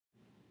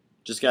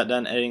Just got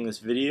done editing this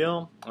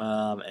video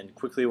and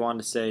quickly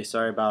wanted to say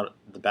sorry about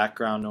the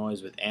background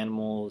noise with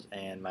animals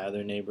and my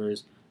other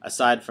neighbors.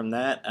 Aside from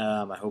that,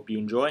 I hope you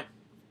enjoy.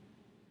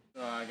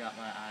 So I got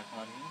my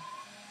iPod here.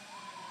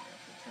 I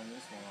should turn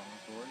this one on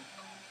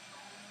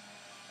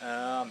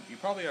record. You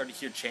probably already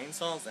hear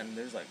chainsaws, and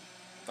there's like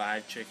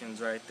 5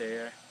 chickens right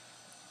there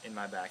in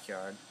my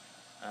backyard.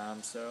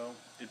 So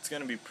it's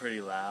gonna be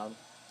pretty loud.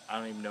 I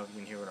don't even know if you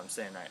can hear what I'm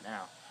saying right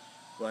now.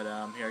 But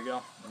here I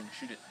go. I'm gonna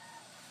shoot it.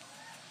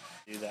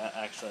 Do that.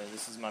 Actually,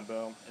 this is my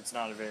bow. It's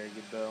not a very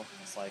good bow.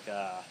 It's like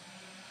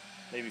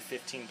maybe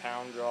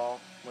 15-pound draw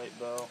weight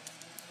bow.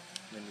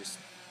 And then just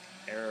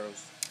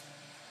arrows.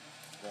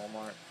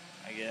 Walmart,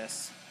 I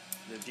guess.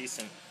 They're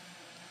decent.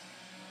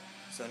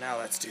 So now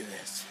let's do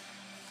this.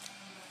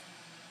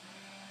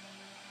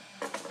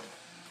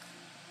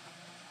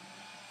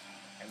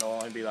 And I'll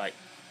only be like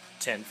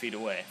 10 feet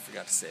away.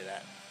 Forgot to say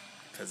that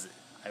because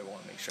I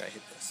want to make sure I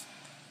hit this.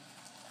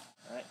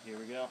 Alright, here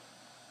we go.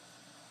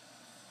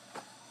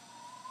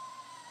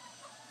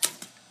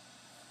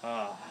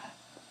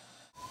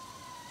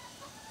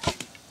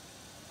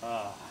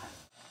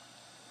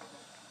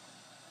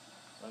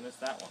 So I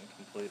missed that one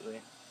completely.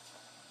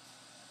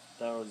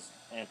 That was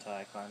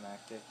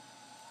anticlimactic.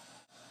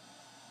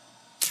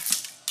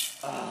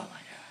 Oh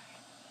my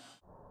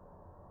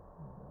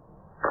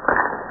god.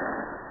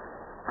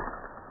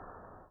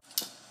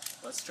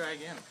 Let's try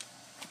again.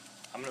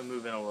 I'm gonna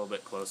move in a little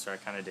bit closer. I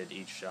kind of did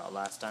each shot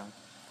last time.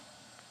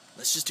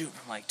 Let's just do it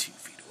from like 2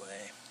 feet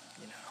away.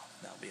 You know,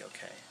 that'll be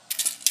okay.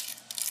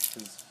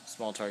 Because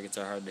small targets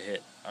are hard to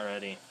hit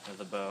already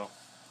with a bow.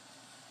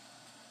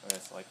 But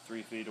it's like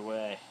 3 feet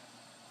away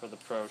for the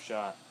pro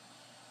shot.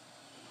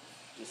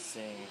 Just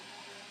seeing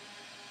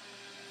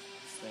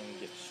this thing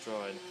get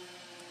destroyed.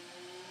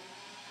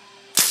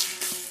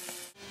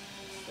 This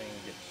thing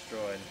get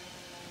destroyed.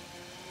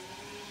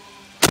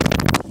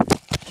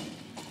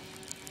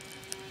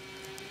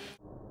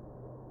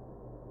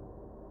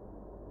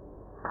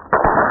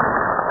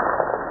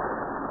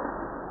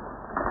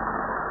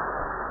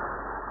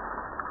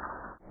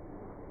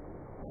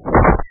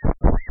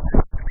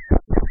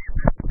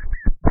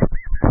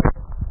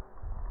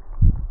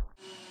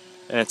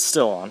 And it's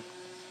still on.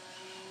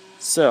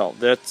 So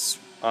that's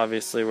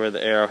obviously where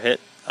the arrow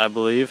hit, I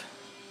believe.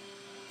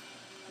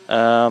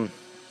 I'll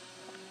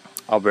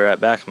be right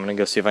back. I'm gonna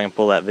go see if I can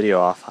pull that video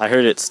off. I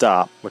heard it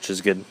stop, which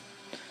is good.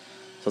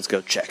 So let's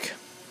go check.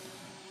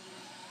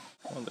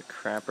 What the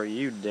crap are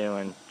you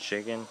doing,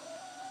 chicken?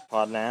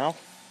 Pod now.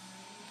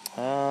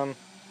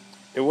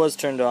 It was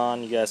turned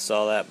on. You guys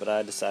saw that, but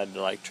I decided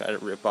to like try to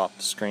rip off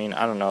the screen.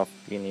 I don't know if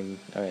you can even.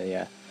 Oh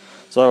yeah.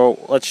 So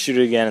let's shoot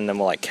it again, and then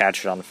we'll like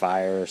catch it on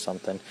fire or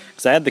something.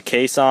 Because I had the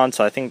case on,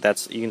 so I think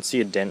that's, you can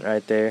see a dent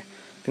right there.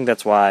 I think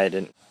that's why I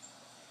didn't.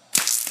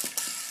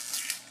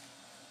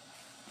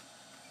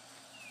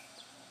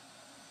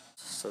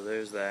 So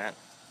there's that.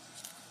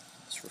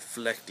 It's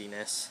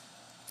reflectiness.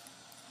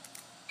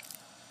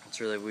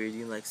 It's really weird.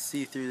 You can like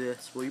see through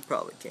this. Well, you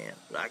probably can't,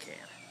 but I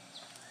can.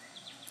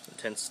 It's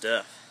intense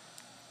stuff.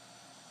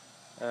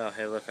 Oh,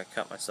 hey, look! I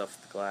cut myself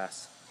with the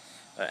glass.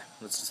 Alright,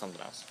 let's do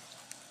something else.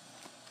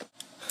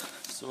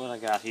 So what I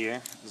got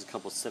here is a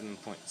couple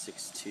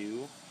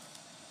 7.62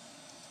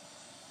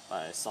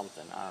 by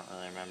something, I don't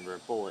really remember,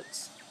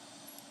 bullets.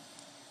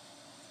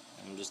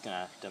 I'm just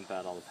gonna dump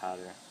out all the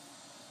powder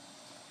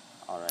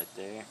all right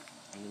there,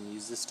 and then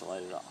use this to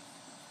light it off.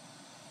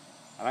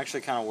 I'm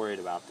actually kind of worried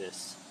about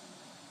this,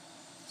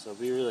 so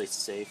be really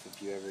safe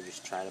if you ever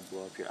just try to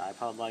blow up your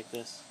iPod like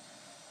this.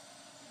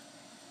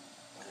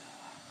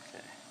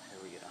 Okay, here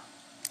we go.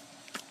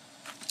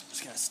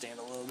 Just gonna stand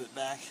a little bit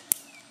back.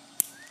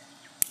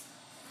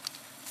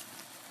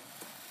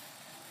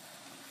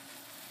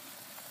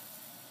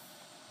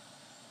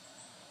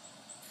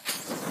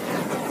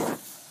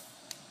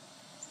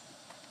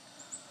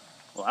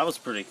 Well, that was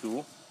pretty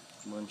cool,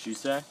 wouldn't you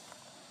say?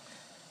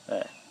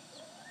 Hey,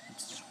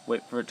 let's just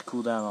wait for it to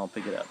cool down and I'll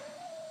pick it up.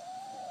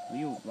 What do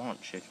you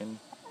want, chicken?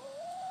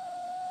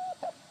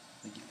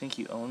 Like, you think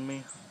you own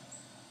me?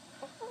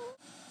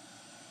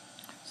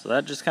 So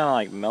that just kind of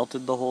like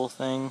melted the whole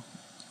thing.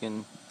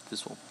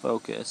 This will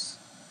focus.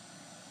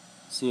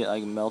 See, it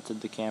like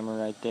melted the camera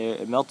right there.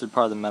 It melted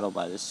part of the metal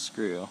by this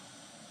screw.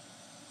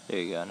 There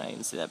you go, now you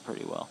can see that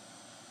pretty well.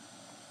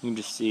 You can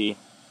just see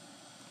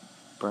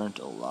burnt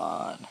a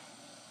lot.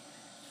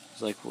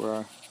 It's like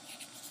where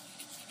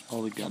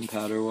all the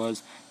gunpowder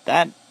was.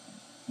 That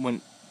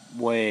went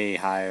way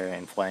higher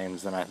in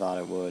flames than I thought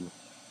it would.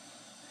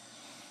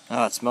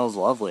 Oh, it smells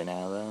lovely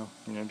now, though.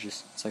 You know,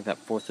 just it's like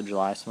that 4th of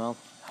July smell.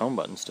 Home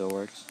button still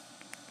works.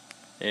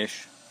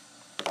 Ish.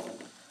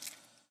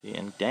 Yeah,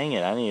 and dang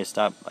it, I need to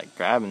stop like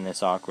grabbing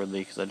this awkwardly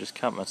because I just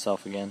cut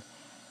myself again.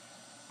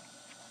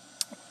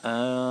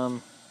 I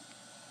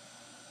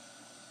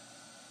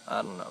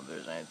don't know if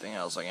there's anything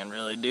else I can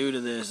really do to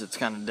this. It's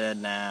kind of dead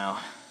now.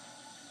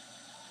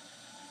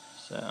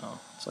 So,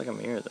 it's like a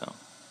mirror though.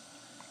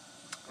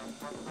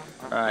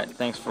 Alright,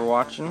 thanks for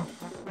watching.